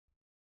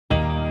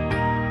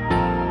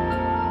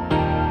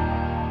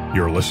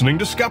You're listening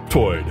to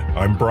Skeptoid.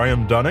 I'm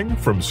Brian Dunning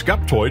from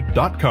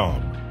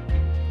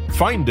Skeptoid.com.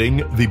 Finding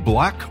the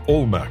Black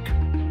Olmec.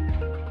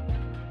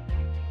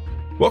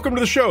 Welcome to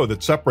the show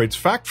that separates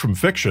fact from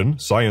fiction,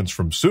 science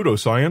from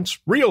pseudoscience,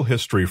 real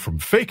history from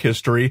fake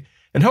history,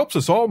 and helps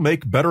us all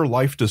make better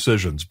life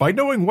decisions by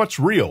knowing what's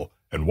real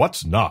and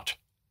what's not.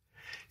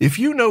 If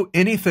you know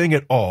anything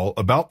at all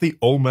about the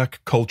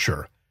Olmec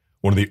culture,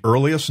 one of the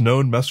earliest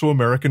known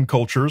Mesoamerican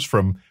cultures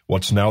from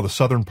what's now the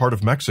southern part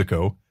of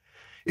Mexico,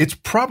 it's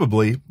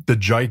probably the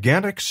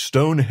gigantic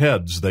stone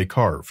heads they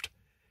carved.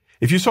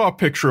 If you saw a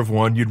picture of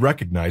one, you'd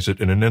recognize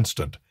it in an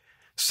instant.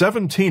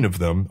 17 of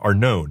them are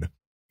known,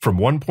 from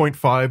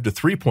 1.5 to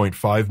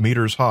 3.5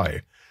 meters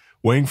high,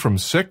 weighing from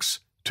 6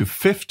 to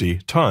 50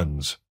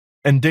 tons,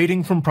 and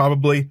dating from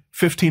probably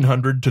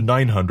 1500 to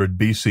 900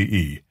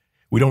 BCE.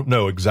 We don't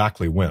know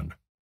exactly when.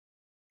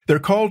 They're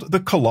called the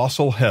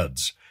colossal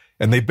heads,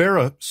 and they bear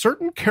a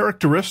certain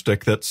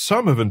characteristic that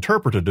some have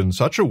interpreted in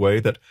such a way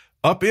that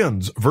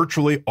upends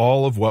virtually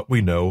all of what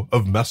we know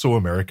of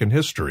Mesoamerican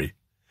history.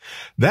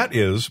 That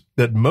is,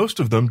 that most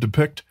of them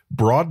depict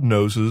broad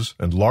noses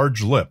and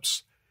large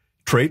lips,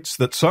 traits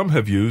that some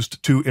have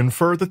used to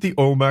infer that the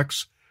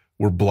Olmecs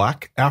were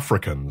black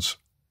Africans.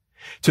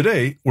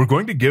 Today, we're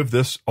going to give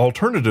this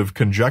alternative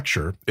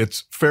conjecture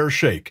its fair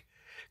shake,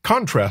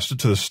 contrast it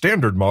to the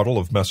standard model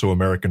of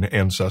Mesoamerican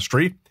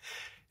ancestry,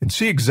 and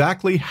see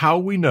exactly how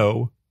we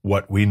know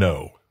what we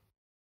know.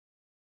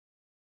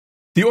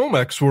 The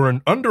Olmecs were an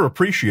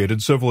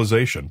underappreciated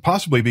civilization,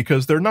 possibly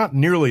because they're not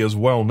nearly as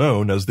well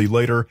known as the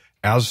later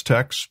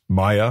Aztecs,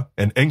 Maya,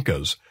 and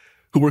Incas,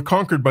 who were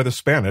conquered by the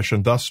Spanish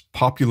and thus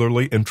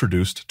popularly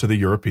introduced to the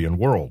European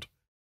world.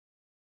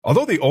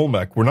 Although the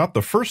Olmec were not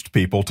the first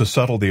people to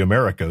settle the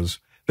Americas,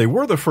 they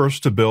were the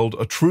first to build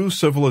a true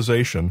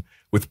civilization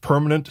with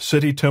permanent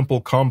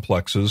city-temple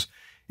complexes,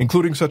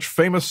 including such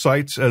famous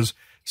sites as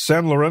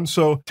San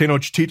Lorenzo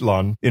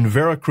Tenochtitlan in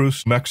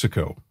Veracruz,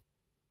 Mexico.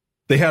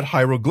 They had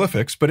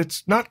hieroglyphics, but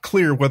it's not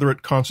clear whether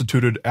it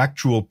constituted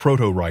actual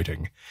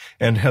proto-writing,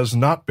 and has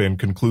not been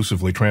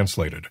conclusively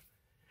translated.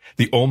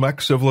 The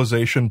Olmec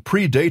civilization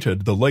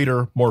predated the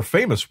later, more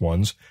famous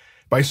ones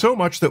by so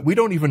much that we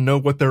don't even know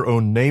what their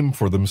own name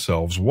for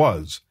themselves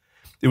was.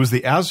 It was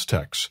the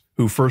Aztecs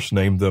who first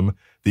named them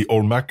the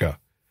Olmeca,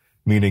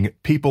 meaning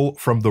people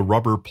from the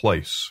rubber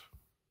place.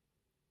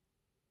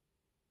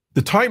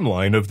 The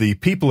timeline of the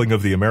peopling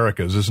of the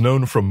Americas is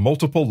known from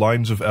multiple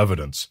lines of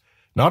evidence,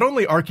 not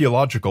only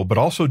archaeological but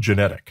also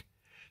genetic.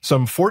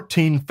 Some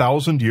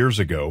 14,000 years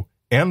ago,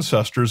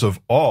 ancestors of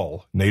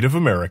all Native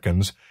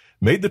Americans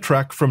made the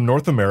trek from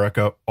North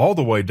America all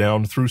the way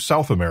down through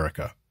South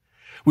America.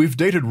 We've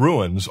dated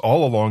ruins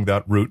all along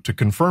that route to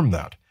confirm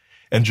that,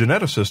 and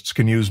geneticists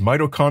can use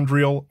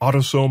mitochondrial,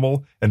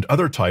 autosomal, and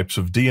other types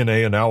of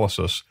DNA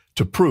analysis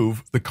to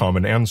prove the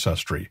common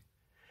ancestry.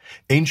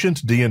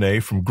 Ancient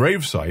DNA from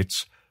grave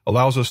sites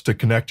allows us to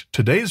connect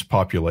today's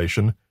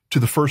population to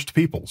the first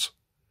peoples.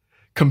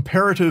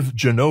 Comparative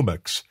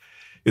genomics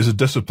is a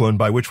discipline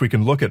by which we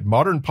can look at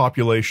modern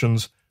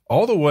populations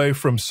all the way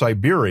from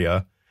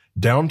Siberia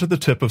down to the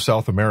tip of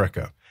South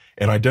America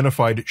and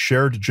identified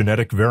shared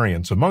genetic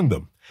variants among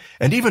them,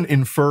 and even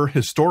infer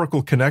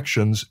historical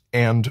connections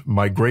and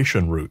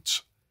migration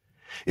routes.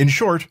 In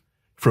short,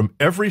 from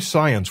every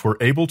science we're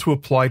able to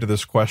apply to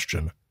this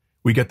question,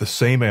 we get the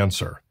same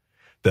answer,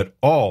 that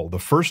all the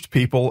first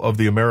people of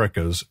the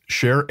Americas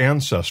share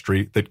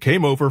ancestry that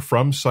came over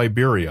from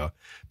Siberia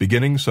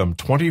beginning some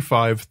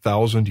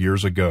 25,000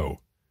 years ago.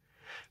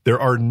 There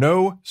are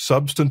no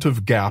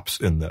substantive gaps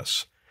in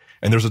this,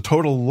 and there's a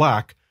total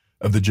lack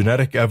of the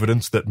genetic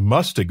evidence that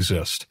must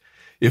exist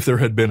if there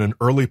had been an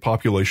early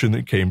population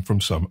that came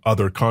from some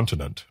other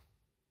continent.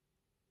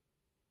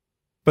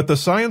 But the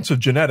science of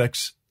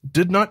genetics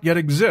did not yet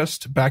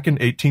exist back in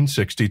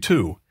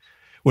 1862,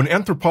 when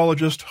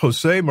anthropologist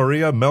José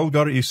María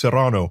Melgar y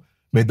Serrano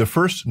made the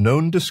first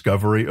known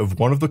discovery of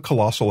one of the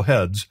colossal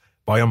heads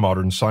by a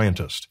modern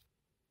scientist.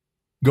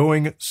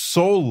 Going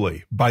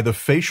solely by the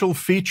facial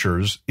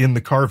features in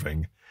the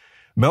carving,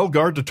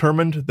 Melgar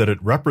determined that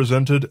it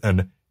represented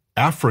an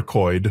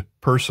Africoid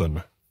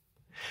person.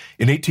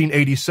 In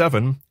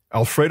 1887,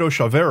 Alfredo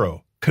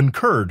Chavero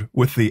concurred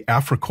with the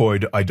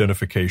Africoid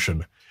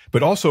identification,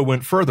 but also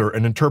went further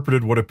and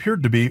interpreted what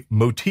appeared to be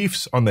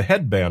motifs on the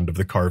headband of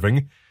the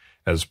carving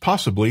as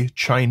possibly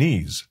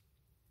Chinese.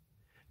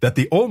 That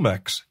the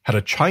Olmecs had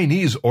a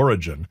Chinese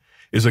origin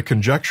is a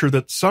conjecture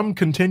that some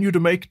continue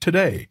to make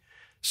today,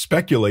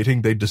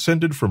 speculating they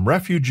descended from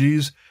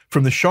refugees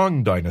from the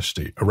Shang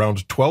dynasty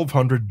around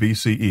 1200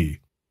 BCE,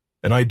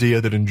 an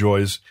idea that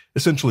enjoys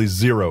essentially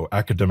zero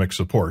academic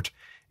support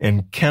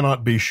and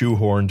cannot be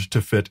shoehorned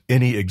to fit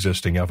any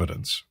existing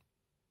evidence.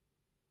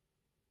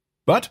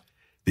 But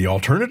the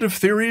alternative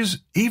theories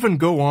even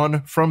go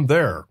on from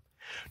there.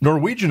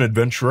 Norwegian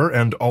adventurer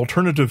and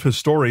alternative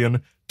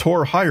historian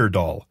Thor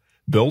Heyerdahl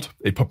built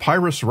a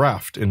papyrus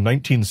raft in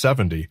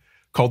 1970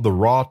 called the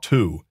Ra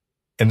II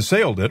and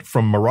sailed it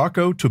from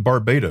Morocco to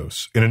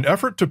Barbados in an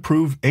effort to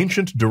prove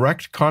ancient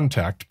direct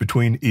contact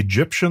between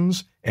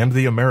Egyptians and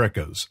the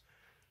Americas.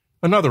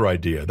 Another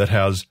idea that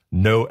has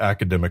no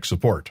academic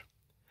support.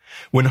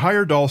 When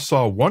Heyerdahl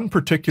saw one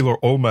particular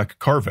Olmec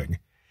carving,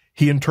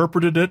 he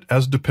interpreted it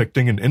as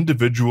depicting an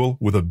individual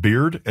with a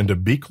beard and a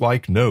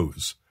beak-like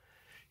nose.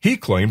 He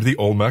claimed the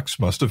Olmecs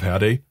must have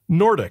had a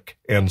Nordic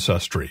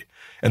ancestry,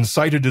 and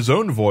cited his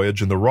own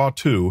voyage in the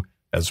Raw-2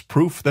 as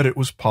proof that it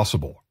was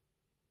possible.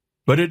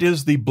 But it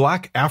is the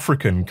Black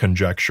African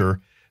conjecture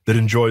that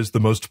enjoys the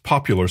most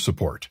popular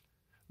support,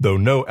 though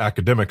no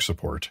academic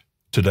support,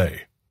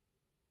 today.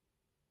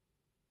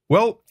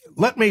 Well,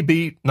 let me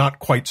be not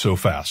quite so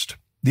fast.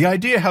 The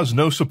idea has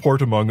no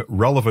support among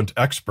relevant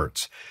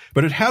experts,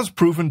 but it has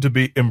proven to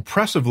be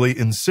impressively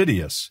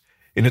insidious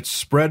in its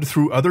spread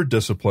through other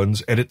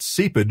disciplines and its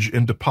seepage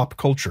into pop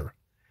culture.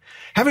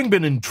 Having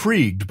been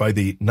intrigued by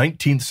the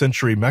 19th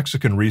century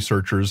Mexican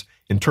researchers'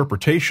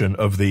 interpretation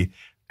of the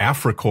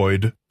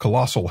Africoid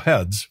colossal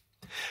heads,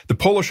 the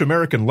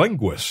Polish-American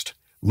linguist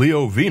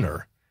Leo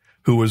Wiener,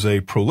 who was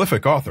a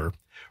prolific author,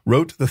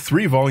 wrote the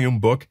 3-volume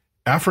book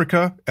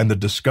Africa and the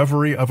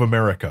Discovery of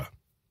America.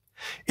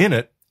 In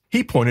it,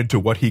 he pointed to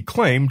what he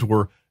claimed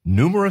were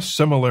numerous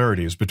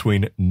similarities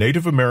between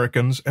Native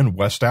Americans and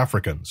West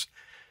Africans,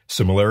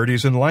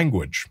 similarities in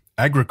language,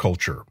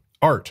 agriculture,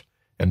 art,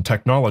 and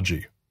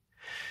technology.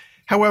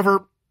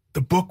 However,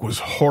 the book was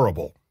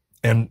horrible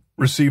and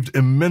received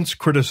immense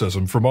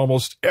criticism from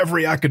almost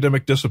every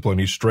academic discipline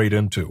he strayed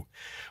into.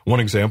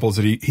 One example is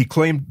that he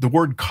claimed the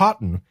word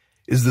cotton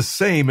is the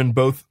same in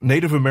both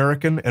Native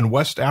American and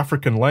West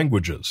African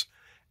languages,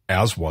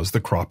 as was the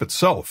crop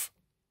itself.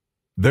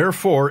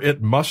 Therefore,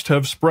 it must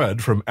have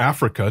spread from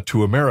Africa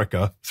to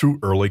America through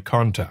early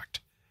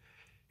contact.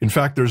 In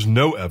fact, there's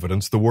no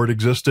evidence the word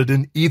existed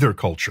in either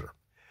culture.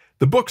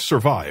 The book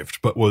survived,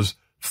 but was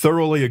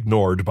thoroughly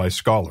ignored by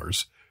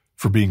scholars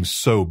for being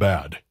so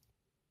bad.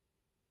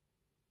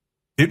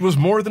 It was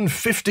more than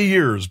 50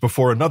 years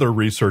before another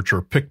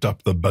researcher picked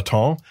up the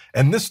baton,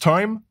 and this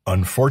time,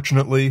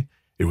 unfortunately,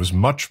 it was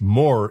much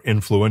more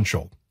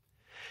influential.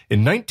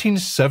 In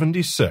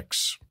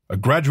 1976, a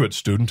graduate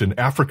student in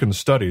African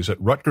Studies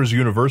at Rutgers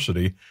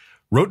University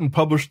wrote and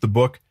published the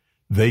book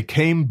They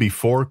Came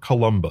Before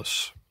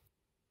Columbus.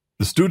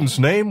 The student's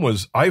name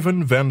was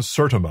Ivan van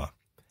Sertima,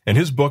 and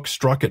his book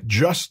struck at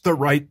just the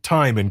right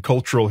time in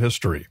cultural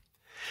history.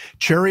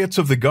 Chariots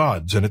of the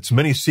Gods and its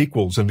many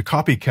sequels and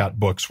copycat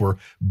books were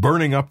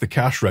burning up the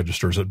cash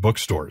registers at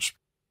bookstores.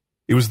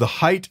 It was the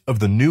height of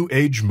the New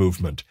Age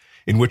movement,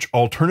 in which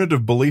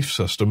alternative belief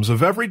systems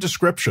of every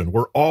description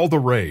were all the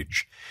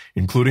rage,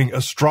 including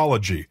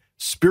astrology,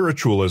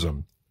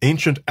 spiritualism,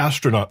 ancient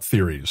astronaut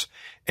theories,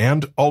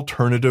 and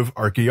alternative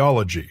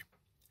archaeology.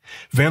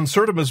 Van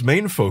Sertima's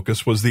main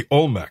focus was the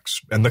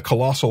Olmecs and the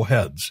colossal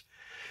heads,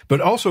 but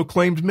also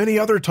claimed many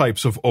other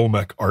types of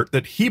Olmec art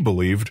that he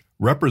believed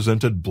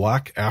represented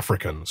Black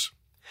Africans.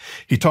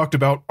 He talked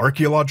about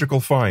archaeological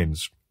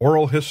finds,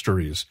 oral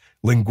histories,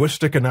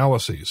 linguistic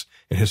analyses,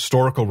 and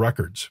historical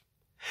records.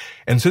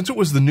 And since it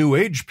was the New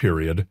Age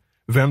period,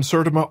 Van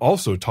Sertima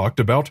also talked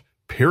about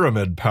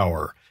pyramid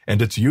power and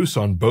its use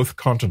on both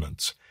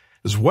continents,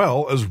 as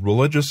well as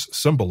religious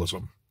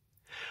symbolism.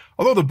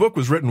 Although the book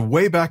was written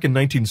way back in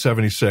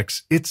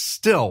 1976, it's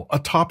still a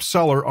top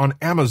seller on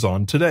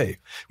Amazon today,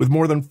 with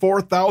more than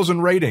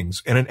 4,000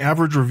 ratings and an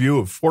average review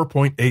of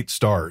 4.8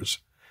 stars.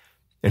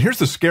 And here's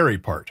the scary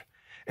part.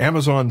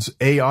 Amazon's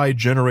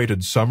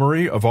AI-generated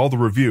summary of all the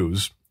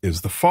reviews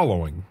is the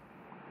following.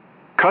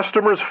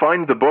 Customers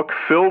find the book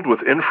filled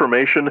with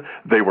information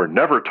they were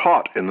never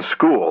taught in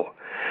school.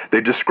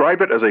 They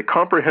describe it as a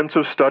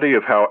comprehensive study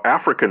of how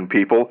African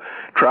people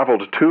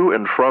traveled to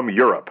and from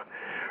Europe.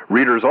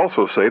 Readers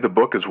also say the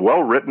book is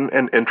well written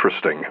and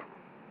interesting.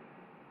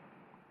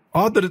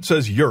 Odd that it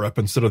says Europe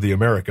instead of the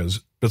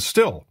Americas, but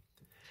still,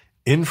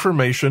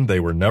 information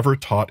they were never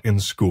taught in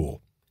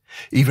school.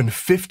 Even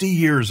 50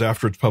 years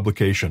after its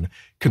publication,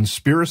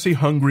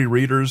 conspiracy-hungry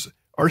readers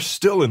are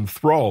still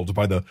enthralled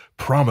by the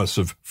promise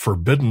of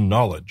forbidden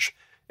knowledge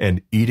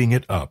and eating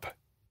it up.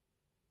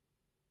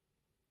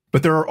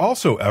 But there are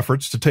also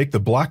efforts to take the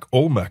Black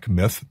Olmec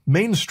myth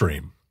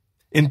mainstream.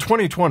 In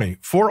 2020,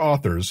 4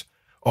 authors,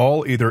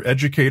 all either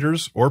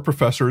educators or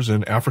professors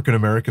in African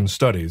American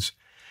studies,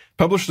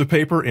 published a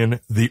paper in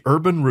The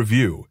Urban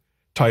Review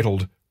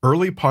titled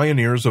Early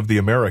Pioneers of the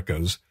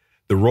Americas,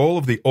 The Role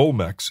of the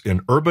Olmecs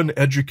in Urban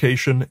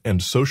Education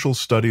and Social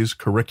Studies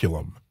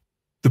Curriculum.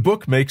 The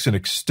book makes an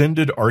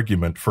extended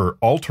argument for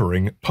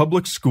altering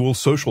public school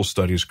social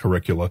studies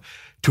curricula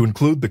to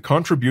include the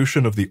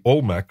contribution of the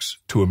Olmecs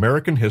to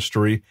American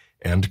history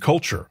and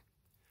culture.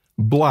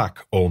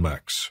 Black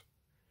Olmecs.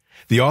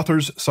 The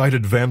authors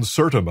cited Van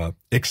Sertima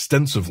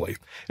extensively,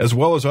 as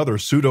well as other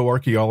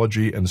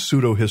pseudo-archaeology and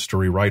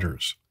pseudo-history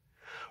writers.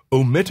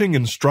 Omitting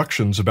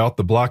instructions about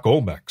the Black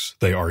Olmecs,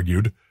 they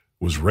argued,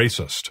 was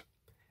racist.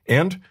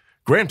 And,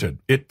 granted,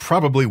 it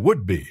probably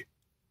would be,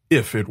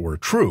 if it were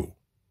true.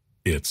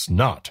 It's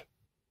not.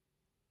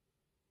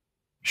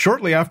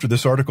 Shortly after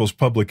this article's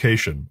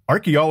publication,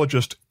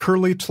 archaeologist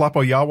Curly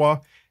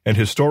Tlapoyawa and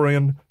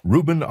historian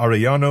Ruben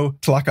Arellano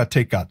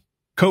Tlacatecat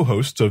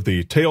co-hosts of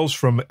the Tales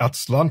from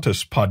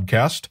Atlantis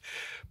podcast,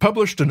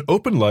 published an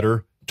open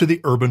letter to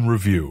the Urban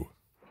Review.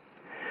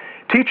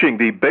 Teaching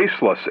the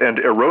baseless and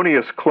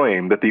erroneous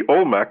claim that the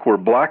Olmec were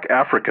black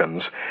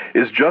Africans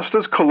is just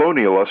as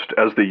colonialist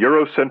as the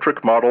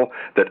Eurocentric model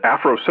that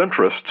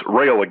Afrocentrists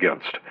rail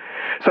against.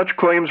 Such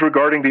claims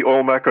regarding the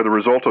Olmec are the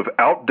result of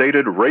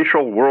outdated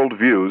racial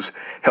worldviews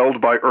held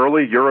by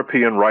early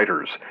European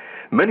writers,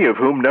 many of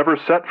whom never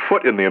set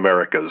foot in the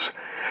Americas,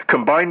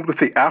 combined with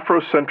the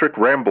Afrocentric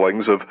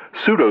ramblings of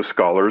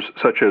pseudo-scholars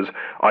such as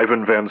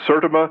Ivan van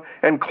Sertima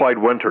and Clyde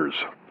Winters,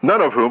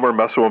 none of whom are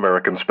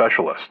Mesoamerican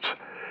specialists.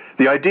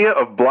 The idea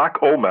of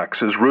black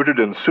Olmecs is rooted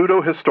in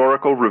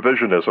pseudo-historical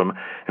revisionism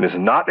and is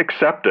not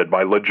accepted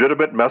by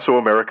legitimate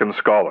Mesoamerican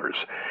scholars.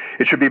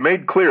 It should be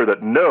made clear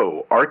that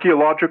no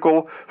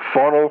archaeological,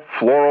 faunal,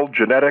 floral,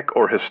 genetic,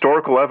 or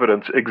historical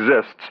evidence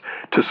exists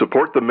to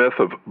support the myth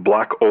of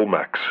black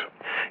Olmecs.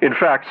 In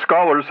fact,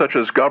 scholars such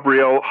as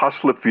Gabriel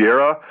Haslip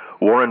Vieira,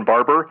 Warren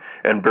Barber,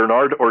 and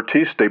Bernard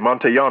Ortiz de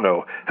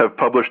Montellano have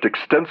published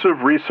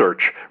extensive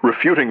research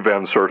refuting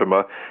Van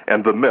Sertima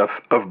and the myth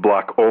of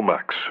black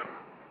Olmecs.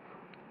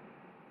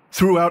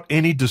 Throughout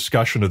any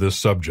discussion of this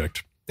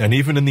subject, and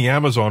even in the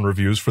Amazon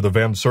reviews for the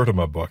Van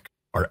Sertima book,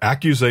 are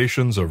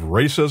accusations of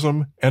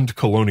racism and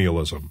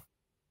colonialism.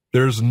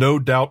 There's no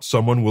doubt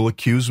someone will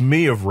accuse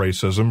me of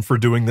racism for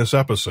doing this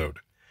episode.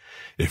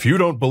 If you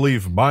don't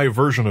believe my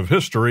version of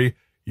history,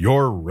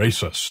 you're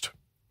racist.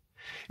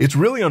 It's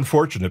really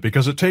unfortunate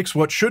because it takes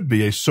what should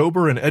be a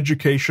sober and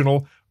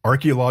educational,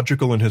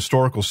 archaeological and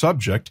historical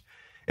subject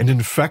and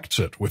infects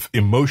it with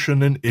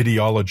emotion and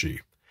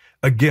ideology.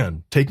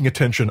 Again, taking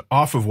attention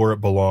off of where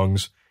it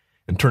belongs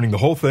and turning the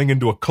whole thing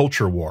into a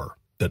culture war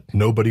that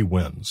nobody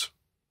wins.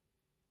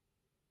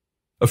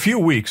 A few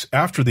weeks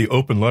after the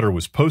open letter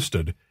was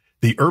posted,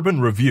 the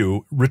Urban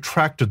Review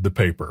retracted the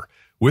paper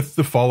with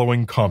the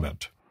following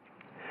comment.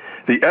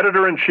 The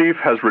editor-in-chief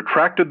has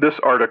retracted this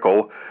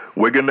article,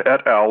 Wigan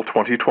et al.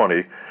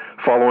 2020,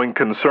 following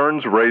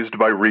concerns raised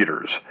by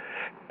readers.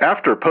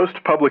 After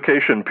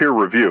post-publication peer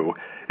review,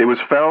 it was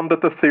found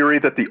that the theory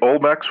that the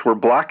Olmecs were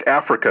black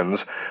Africans,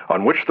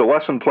 on which the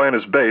lesson plan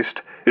is based,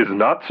 is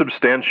not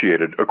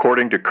substantiated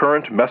according to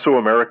current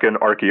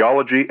Mesoamerican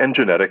archaeology and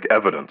genetic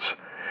evidence.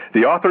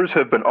 The authors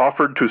have been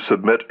offered to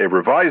submit a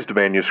revised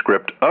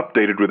manuscript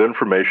updated with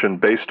information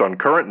based on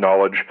current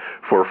knowledge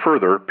for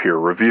further peer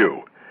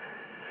review.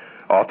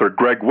 Author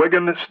Greg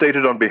Wigan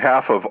stated on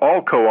behalf of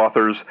all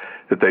co-authors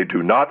that they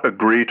do not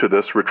agree to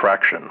this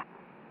retraction.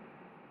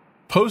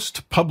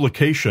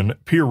 Post-publication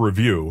peer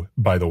review,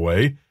 by the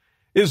way,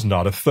 is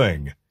not a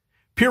thing.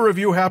 Peer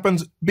review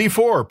happens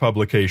before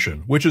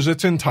publication, which is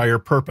its entire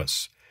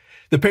purpose.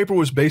 The paper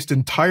was based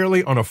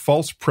entirely on a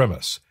false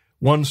premise,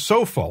 one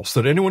so false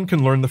that anyone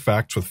can learn the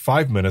facts with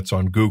 5 minutes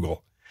on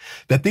Google.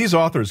 That these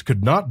authors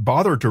could not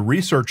bother to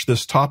research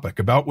this topic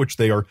about which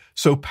they are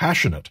so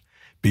passionate,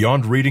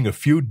 beyond reading a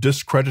few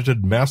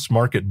discredited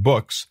mass-market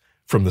books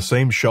from the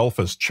same shelf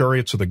as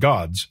Chariots of the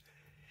Gods,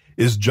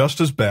 is just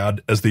as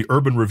bad as the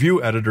Urban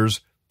Review editors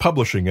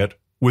publishing it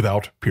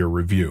without peer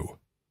review.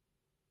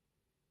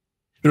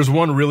 There's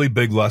one really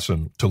big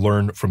lesson to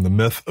learn from the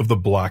myth of the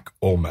Black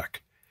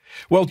Olmec.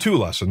 Well, two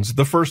lessons,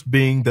 the first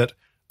being that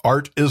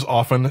art is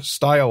often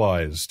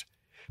stylized.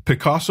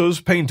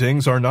 Picasso's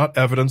paintings are not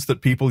evidence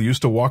that people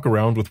used to walk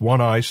around with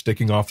one eye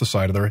sticking off the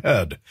side of their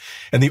head,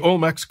 and the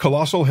Olmec's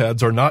colossal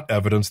heads are not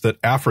evidence that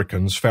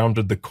Africans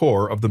founded the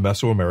core of the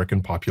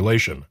Mesoamerican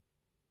population.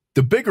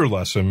 The bigger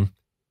lesson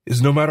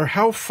is no matter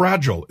how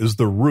fragile is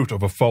the root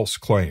of a false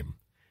claim,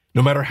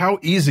 no matter how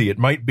easy it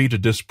might be to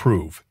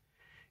disprove,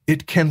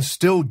 it can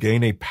still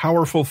gain a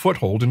powerful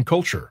foothold in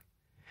culture.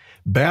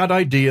 Bad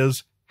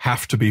ideas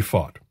have to be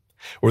fought,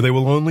 or they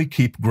will only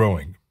keep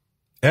growing.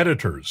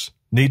 Editors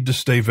need to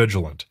stay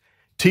vigilant.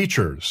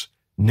 Teachers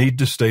need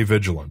to stay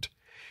vigilant.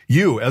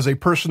 You, as a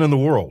person in the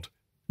world,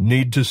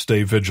 need to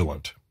stay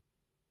vigilant.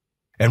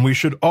 And we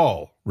should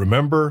all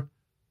remember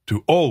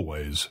to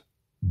always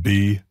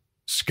be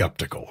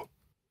skeptical.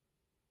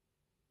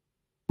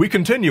 We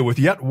continue with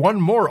yet one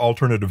more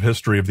alternative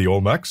history of the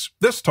Olmecs,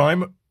 this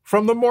time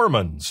from the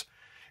Mormons.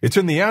 It's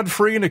in the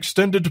ad-free and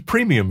extended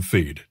premium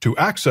feed. To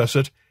access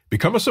it,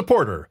 become a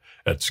supporter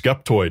at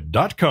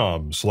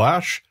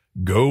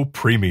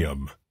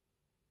skeptoid.com/go-premium.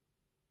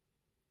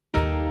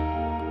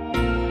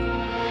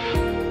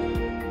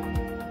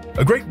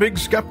 A great big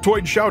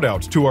Skeptoid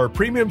shout-out to our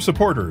premium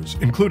supporters,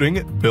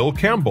 including Bill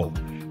Campbell,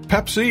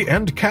 Pepsi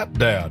and Cat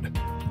Dad,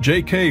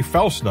 J.K.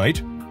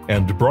 Faustnight,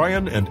 and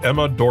Brian and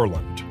Emma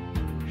Dorland.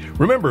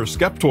 Remember,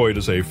 Skeptoid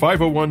is a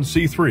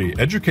 501c3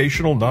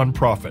 educational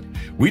nonprofit.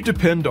 We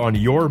depend on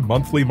your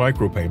monthly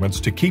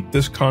micropayments to keep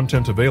this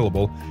content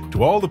available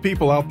to all the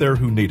people out there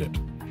who need it.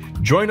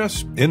 Join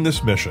us in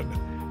this mission.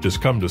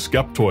 Just come to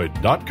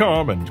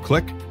Skeptoid.com and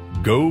click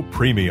Go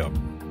Premium.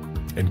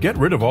 And get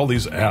rid of all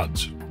these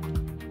ads.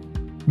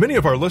 Many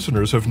of our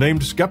listeners have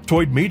named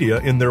Skeptoid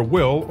Media in their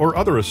will or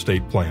other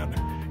estate plan.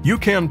 You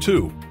can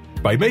too.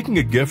 By making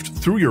a gift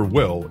through your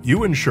will,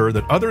 you ensure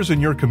that others in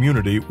your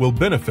community will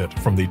benefit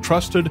from the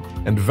trusted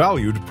and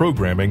valued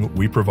programming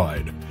we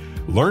provide.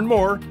 Learn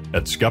more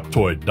at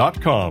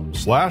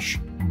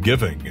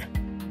skeptoid.com/giving.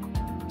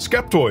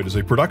 Skeptoid is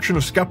a production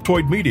of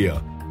Skeptoid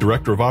Media.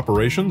 Director of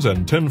Operations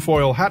and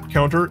Tinfoil Hat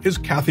Counter is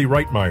Kathy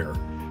Reitmeyer.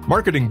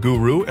 Marketing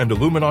Guru and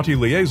Illuminati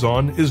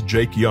Liaison is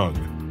Jake Young.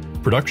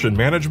 Production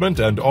Management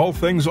and All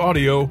Things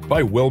Audio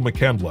by Will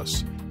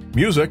McCandless.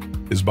 Music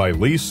is by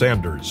Lee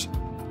Sanders.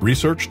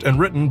 Researched and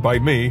written by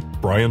me,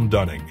 Brian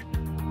Dunning.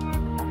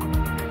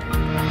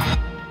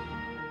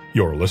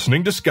 You're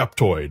listening to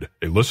Skeptoid,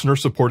 a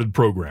listener-supported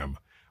program.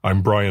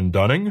 I'm Brian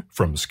Dunning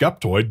from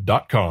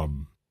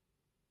Skeptoid.com.